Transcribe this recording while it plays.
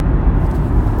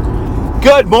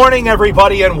Good morning,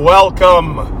 everybody, and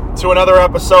welcome to another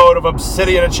episode of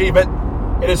Obsidian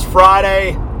Achievement. It is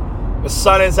Friday. The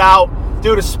sun is out.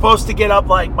 Dude, it's supposed to get up,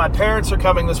 like, my parents are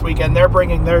coming this weekend. They're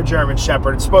bringing their German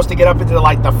Shepherd. It's supposed to get up into,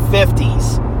 like, the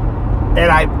 50s.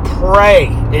 And I pray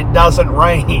it doesn't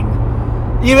rain.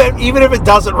 Even if it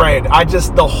doesn't rain,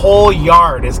 the whole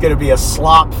yard is going to be a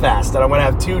slop fest. And I'm going to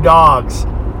have two dogs.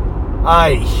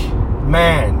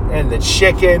 Man. And the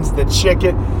chicken.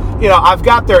 You know, I've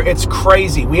got there, it's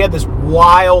crazy. We had this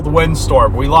wild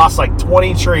windstorm. We lost like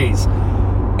 20 trees.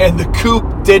 And the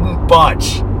coop didn't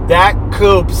budge. That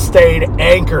coop stayed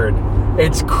anchored.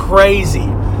 It's crazy.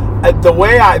 The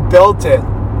way I built it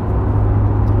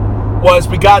was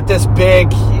we got this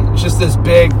big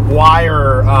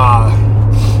wire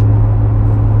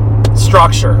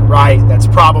structure, right? That's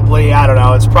probably,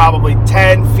 it's probably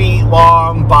 10 feet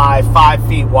long by 5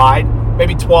 feet wide,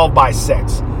 maybe 12 by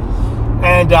 6.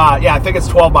 And, I think it's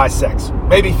 12 by 6,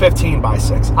 maybe 15 by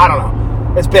 6. I don't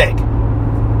know. It's big.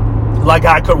 Like,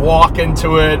 I could walk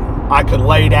into it. I could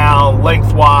lay down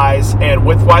lengthwise and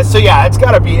widthwise. So, yeah, it's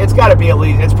got to be at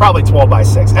least, it's probably 12 by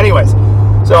 6. Anyways,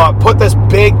 so I put this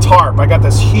big tarp. I got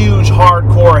this huge,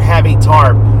 hardcore, heavy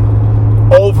tarp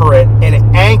over it, and it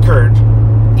anchored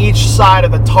each side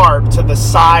of the tarp to the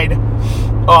side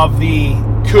of the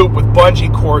coop with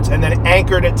bungee cords, and then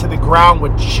anchored it to the ground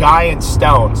with giant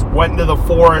stones. Went into the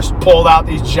forest, pulled out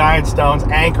these giant stones,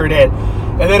 anchored it,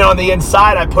 and then on the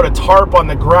inside I put a tarp on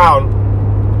the ground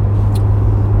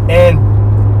and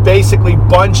basically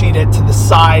bungeed it to the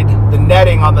side, the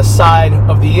netting on the side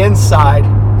of the inside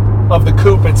of the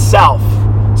coop itself.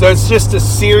 So it's just a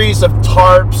series of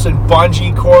tarps and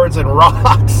bungee cords and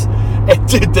rocks. And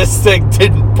dude, this thing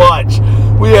didn't budge.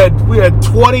 We had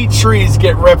 20 trees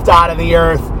get ripped out of the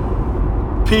earth.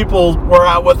 People were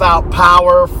out without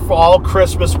power for all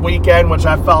Christmas weekend, which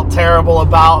I felt terrible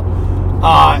about.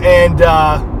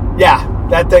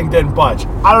 That thing didn't budge.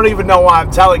 I don't even know why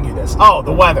I'm telling you this. Oh,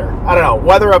 the weather. I don't know.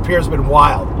 Weather up here has been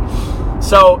wild.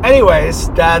 So anyways,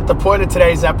 the point of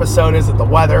today's episode isn't the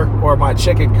weather or my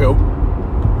chicken coop.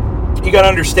 You got to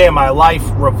understand, my life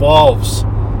revolves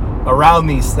around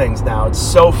these things now. It's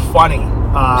so funny.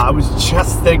 I was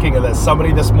just thinking of this.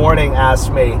 Somebody this morning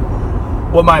asked me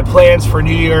what my plans for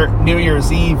New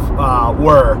Year's Eve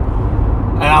were.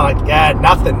 And I'm like,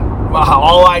 nothing.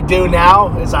 All I do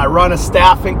now is I run a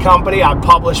staffing company. I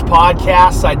publish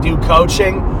podcasts. I do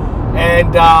coaching.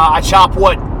 And I chop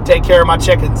wood, take care of my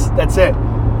chickens. That's it.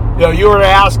 You know, you were to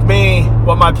ask me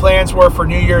what my plans were for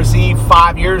New Year's Eve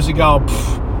 5 years ago,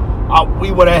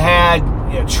 we would have had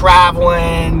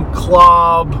traveling,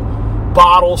 club,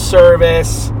 bottle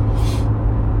service.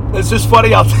 It's just funny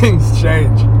how things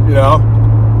change, you know.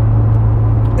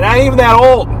 And I ain't even that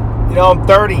old. You know, I'm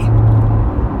 30.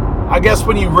 I guess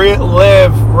when you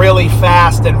live really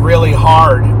fast and really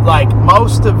hard, like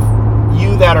most of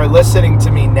you that are listening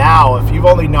to me now, if you've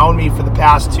only known me for the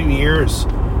past 2 years,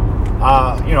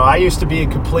 I used to be a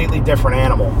completely different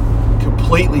animal.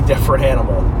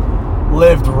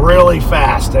 Lived really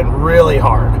fast and really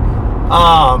hard.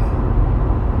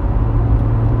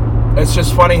 It's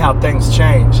just funny how things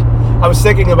change. I was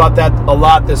thinking about that a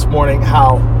lot this morning,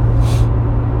 how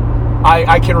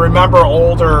I can remember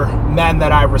older men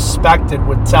that I respected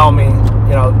would tell me,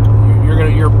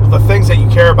 the things that you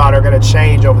care about are gonna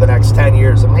change over the next 10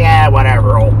 years. I'm like,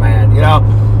 whatever, old man,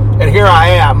 And here I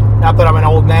am, not that I'm an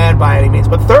old man by any means,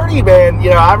 but 30, man,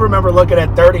 I remember looking at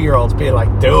 30-year-olds being like,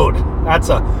 dude,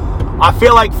 I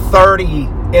feel like 30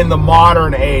 in the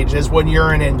modern age is when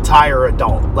you're an entire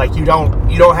adult. Like, you don't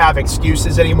have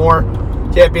excuses anymore.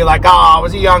 You can't be like, I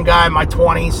was a young guy in my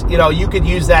 20s. You could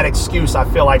use that excuse, I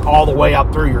feel like, all the way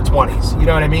up through your 20s. You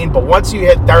know what I mean? But once you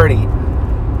hit 30,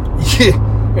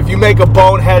 if you make a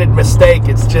boneheaded mistake,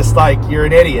 it's just like you're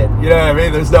an idiot. You know what I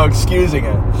mean? There's no excusing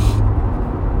it.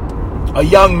 A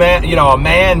young man, a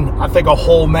man, I think a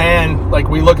whole man, like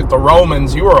we look at the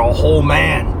Romans, you were a whole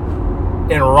man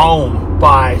in Rome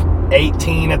by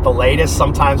 18 at the latest,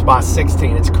 sometimes by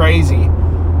 16. It's crazy.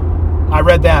 I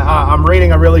read that. I'm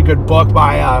reading a really good book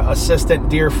my assistant,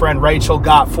 dear friend Rachel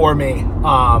got for me.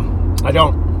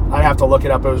 I'd have to look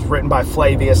it up. It was written by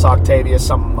Flavius Octavius,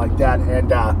 something like that.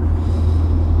 And,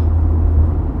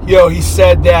 he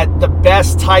said that the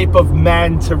best type of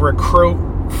men to recruit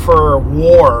for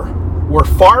war were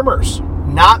farmers,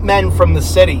 not men from the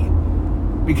city,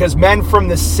 because men from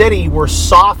the city were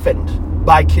softened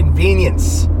by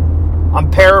convenience. I'm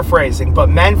paraphrasing, but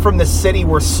men from the city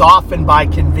were softened by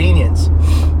convenience.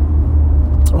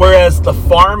 Whereas the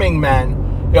farming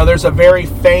men, there's a very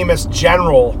famous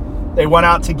general They went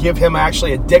out to give him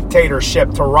actually a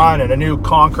dictatorship to run in a new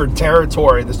conquered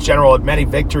territory. This general had many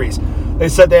victories. They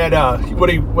said they had,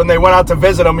 when they went out to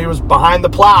visit him, he was behind the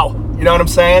plow. You know what I'm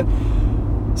saying?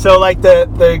 So like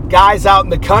the guys out in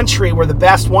the country were the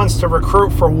best ones to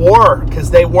recruit for war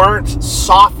because they weren't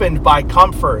softened by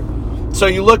comfort. So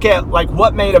you look at like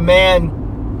what made a man,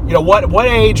 what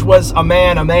age was a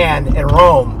man in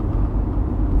Rome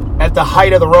at the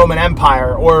height of the Roman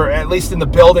Empire, or at least in the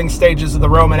building stages of the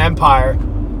Roman Empire?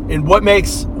 And what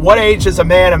age is a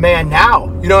man now?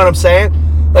 You know what I'm saying?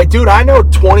 Like, dude, I know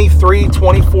 23,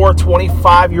 24,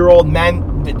 25-year-old men,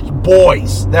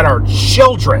 boys that are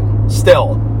children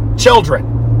still. Children.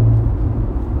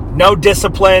 No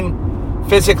discipline,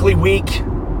 physically weak,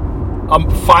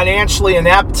 financially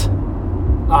inept,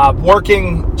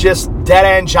 working just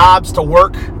dead-end jobs to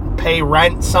work, pay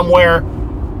rent somewhere.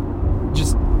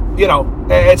 Just,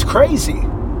 it's crazy.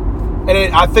 And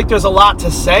I think there's a lot to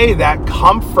say that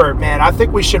comfort, man, I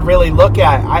think we should really look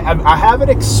at. I haven't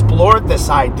explored this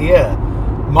idea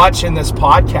much in this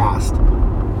podcast.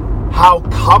 How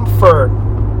comfort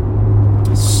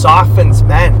softens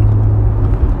men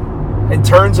and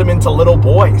turns them into little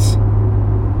boys.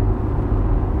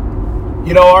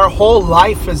 Our whole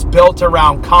life is built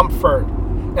around comfort.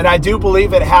 And I do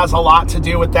believe it has a lot to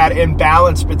do with that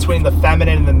imbalance between the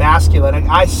feminine and the masculine. And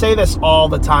I say this all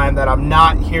the time, that I'm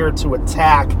not here to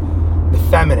attack the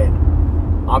feminine.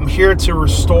 I'm here to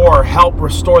help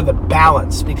restore the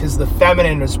balance, because the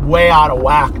feminine is way out of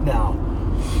whack now.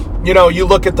 You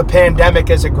look at the pandemic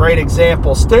as a great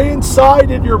example. Stay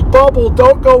inside in your bubble.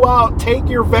 Don't go out. Take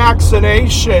your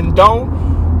vaccination.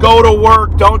 Don't go to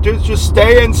work. Don't just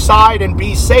stay inside and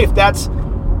be safe. That's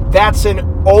an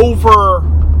over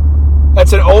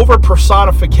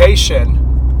personification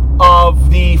of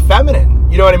the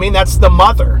feminine. You know what I mean? That's the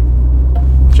mother.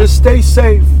 Just stay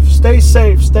safe, stay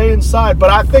inside.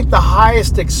 But I think the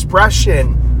highest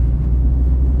expression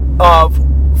of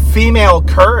female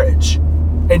courage,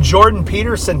 and Jordan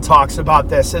Peterson talks about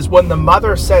this, is when the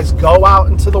mother says, go out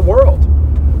into the world.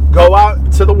 Go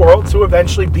out to the world to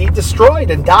eventually be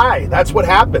destroyed and die. That's what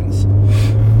happens.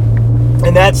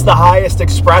 And that's the highest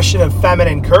expression of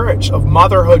feminine courage, of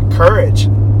motherhood courage,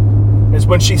 is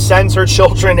when she sends her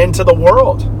children into the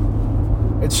world.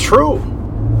 It's true.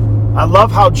 I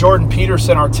love how Jordan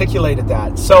Peterson articulated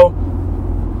that. So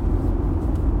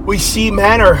we see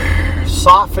men are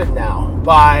softened now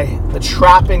by the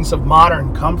trappings of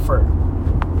modern comfort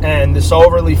and this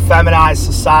overly feminized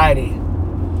society.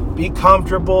 Be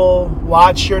comfortable,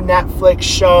 watch your Netflix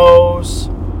shows.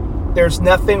 There's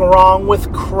nothing wrong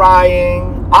with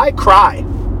crying. I cry.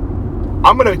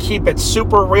 I'm going to keep it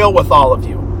super real with all of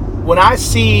you. When I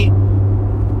see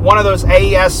one of those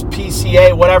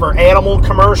ASPCA, whatever, animal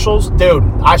commercials, dude,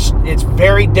 it's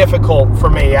very difficult for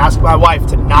me, ask my wife,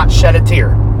 to not shed a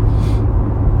tear.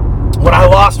 When I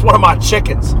lost one of my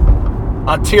chickens,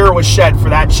 a tear was shed for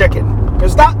that chicken.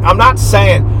 I'm not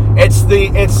saying it's the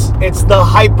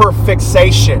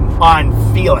hyperfixation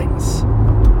on feelings.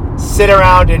 Sit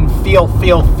around and feel.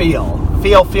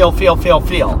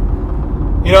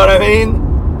 You know what I mean?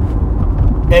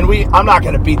 And I'm not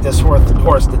going to beat this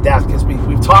horse to death, because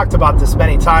we've talked about this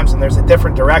many times, and there's a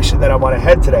different direction that I want to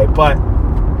head today. But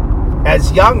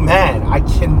as young men, I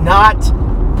cannot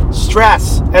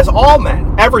stress, as all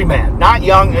men, every man, not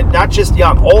young, not just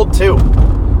young, old too,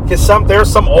 because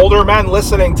there's some older men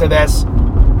listening to this.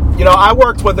 I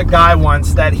worked with a guy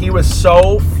once that he was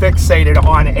so fixated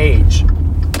on age.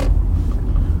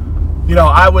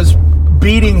 I was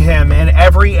beating him in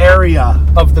every area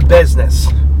of the business.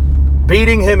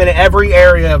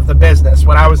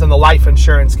 When I was in the life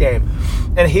insurance game.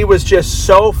 And he was just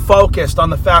so focused on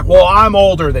the fact, well, I'm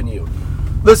older than you.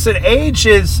 Listen, age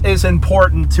is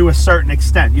important to a certain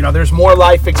extent. There's more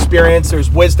life experience, there's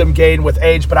wisdom gained with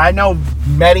age, but I know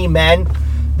many men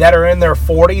that are in their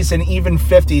 40s and even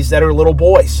 50s that are little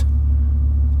boys.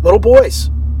 Little boys.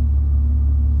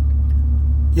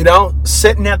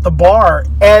 Sitting at the bar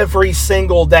every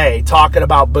single day talking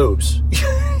about boobs.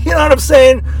 You know what I'm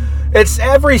saying? It's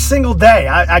every single day.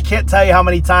 I can't tell you how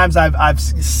many times I've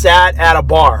sat at a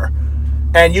bar,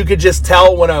 and you could just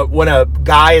tell when a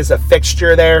guy is a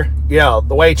fixture there. The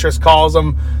waitress calls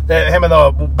him and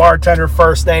the bartender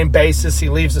first name basis. He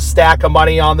leaves a stack of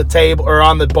money on the table or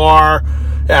on the bar.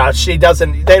 They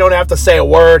don't have to say a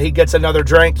word. He gets another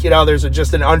drink. There's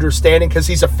just an understanding because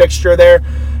he's a fixture there.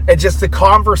 And just the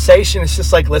conversation is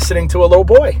just like listening to a little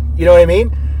boy. You know what I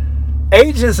mean?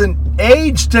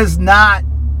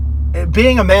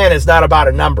 Being a man is not about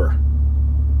a number.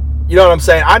 You know what I'm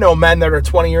saying? I know men that are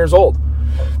 20 years old.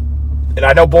 And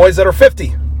I know boys that are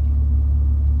 50.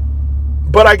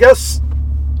 But I guess,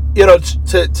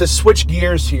 to switch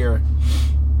gears here,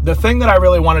 the thing that I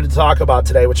really wanted to talk about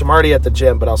today, which I'm already at the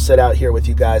gym, but I'll sit out here with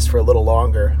you guys for a little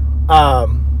longer.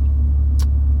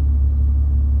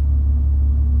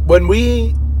 When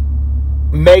we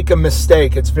make a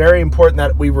mistake, it's very important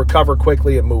that we recover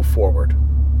quickly and move forward.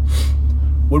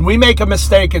 When we make a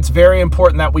mistake, it's very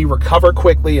important that we recover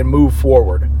quickly and move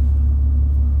forward.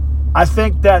 I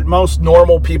think that most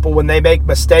normal people, when they make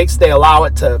mistakes, they allow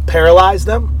it to paralyze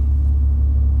them.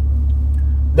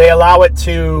 They allow it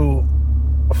to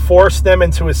force them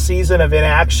into a season of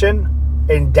inaction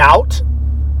and doubt.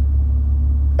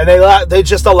 And they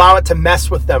just allow it to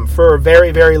mess with them for a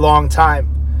very, very long time.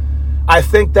 I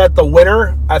think that the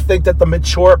winner, I think that the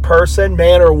mature person,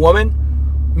 man or woman,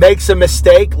 makes a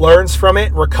mistake, learns from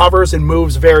it, recovers, and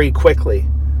moves very quickly.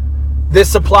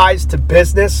 This applies to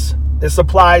business. This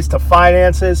applies to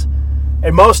finances.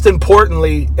 And most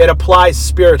importantly, it applies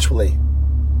spiritually.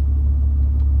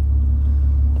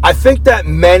 I think that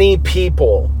many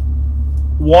people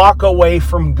walk away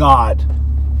from God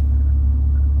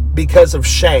because of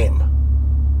shame.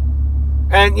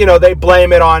 And, they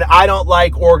blame it on, I don't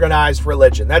like organized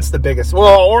religion. That's the biggest.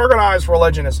 Well, organized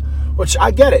religion is, which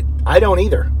I get it. I don't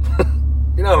either.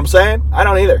 You know what I'm saying? I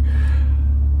don't either.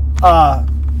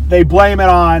 They blame it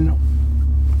on,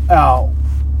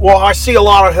 well, I see a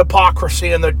lot of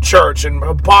hypocrisy in the church and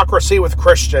hypocrisy with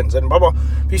Christians and blah, blah.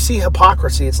 If you see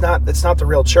hypocrisy, it's not the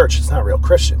real church. It's not real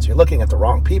Christians. You're looking at the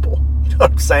wrong people. You know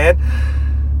what I'm saying?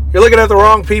 You're looking at the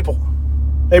wrong people.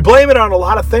 They blame it on a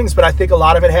lot of things, but I think a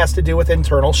lot of it has to do with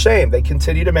internal shame. They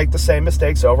continue to make the same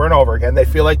mistakes over and over again. They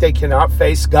feel like they cannot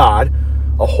face God,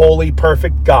 a holy,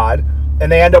 perfect God, and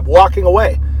they end up walking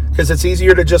away because it's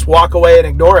easier to just walk away and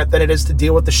ignore it than it is to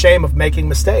deal with the shame of making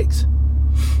mistakes.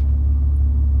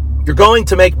 You're going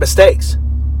to make mistakes.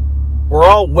 We're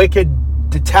all wicked,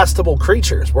 detestable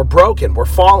creatures. We're broken. We're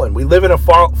fallen. We live in a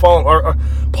fallen.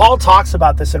 Paul talks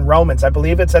about this in Romans. I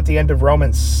believe it's at the end of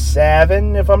Romans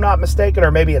 7, if I'm not mistaken, or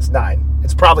maybe it's 9.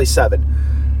 It's probably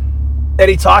 7. And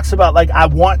he talks about, I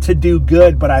want to do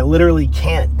good, but I literally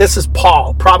can't. This is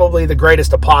Paul, probably the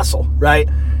greatest apostle, right?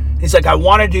 He's like, I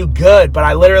want to do good, but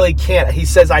I literally can't. He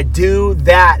says, I do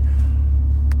that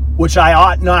which I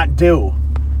ought not do.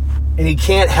 And he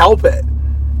can't help it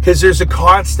because there's a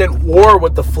constant war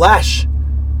with the flesh.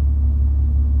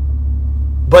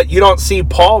 But you don't see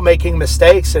Paul making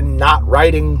mistakes and not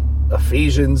writing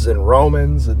Ephesians and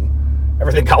Romans and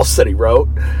everything else that he wrote.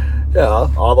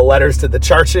 All the letters to the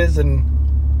churches. And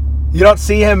you don't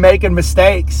see him making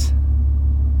mistakes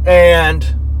and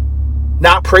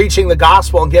not preaching the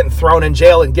gospel and getting thrown in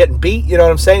jail and getting beat. You know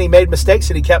what I'm saying? He made mistakes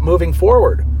and he kept moving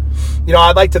forward.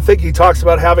 I'd like to think he talks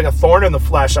about having a thorn in the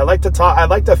flesh. I'd like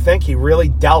to think he really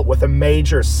dealt with a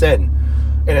major sin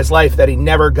in his life that he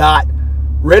never got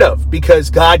rid of because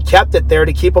God kept it there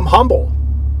to keep him humble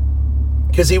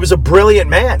because he was a brilliant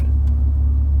man.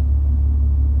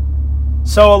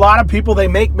 So a lot of people, they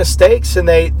make mistakes and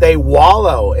they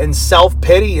wallow in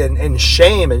self-pity and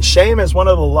shame. And shame is one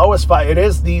of the lowest, it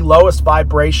is the lowest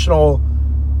vibrational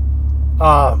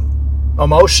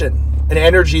emotion and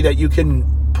energy that you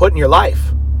can put in your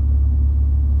life.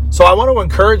 So I want to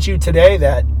encourage you today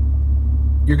that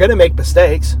you're going to make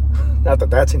mistakes. Not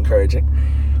that that's encouraging.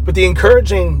 But the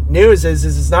encouraging news is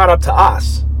it's not up to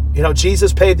us.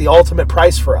 Jesus paid the ultimate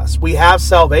price for us. We have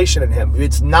salvation in him.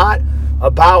 It's not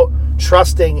about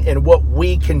trusting in what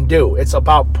we can do. It's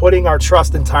about putting our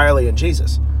trust entirely in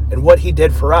Jesus and what he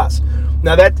did for us.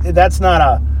 Now that's not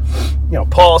a,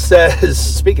 Paul says,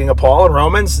 speaking of Paul in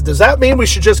Romans, does that mean we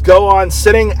should just go on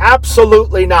sinning?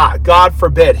 Absolutely not. God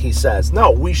forbid, he says.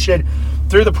 No, we should,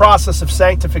 through the process of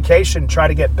sanctification, try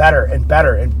to get better and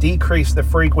better and decrease the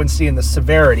frequency and the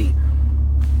severity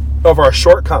of our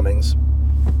shortcomings.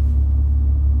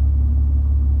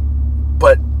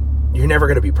 But you're never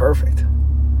going to be perfect.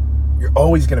 You're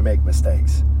always going to make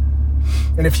mistakes.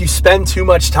 And if you spend too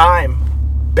much time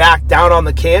back down on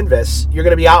the canvas, you're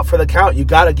going to be out for the count. You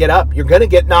got to get up. You're going to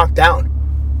get knocked down.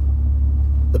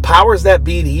 The powers that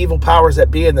be, the evil powers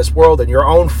that be in this world, and your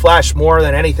own flesh more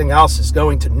than anything else, is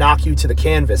going to knock you to the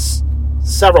canvas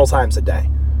several times a day.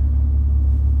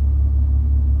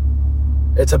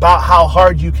 It's about how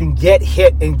hard you can get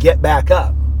hit and get back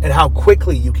up, and how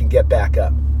quickly you can get back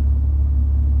up.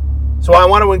 So I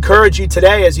want to encourage you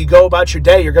today, as you go about your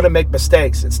day, you're going to make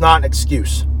mistakes. It's not an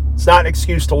excuse. It's not an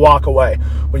excuse to walk away.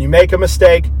 When you make a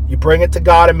mistake, you bring it to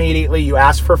God immediately, you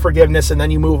ask for forgiveness, and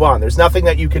then you move on. There's nothing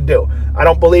that you can do. I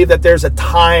don't believe that there's a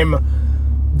time.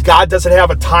 God doesn't have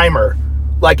a timer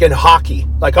like in hockey.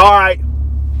 Like, all right,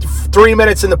 3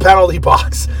 minutes in the penalty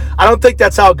box. I don't think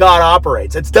that's how God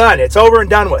operates. It's done. It's over and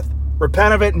done with.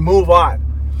 Repent of it and move on.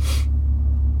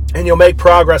 And you'll make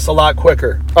progress a lot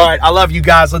quicker. All right, I love you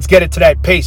guys. Let's get it today. Peace.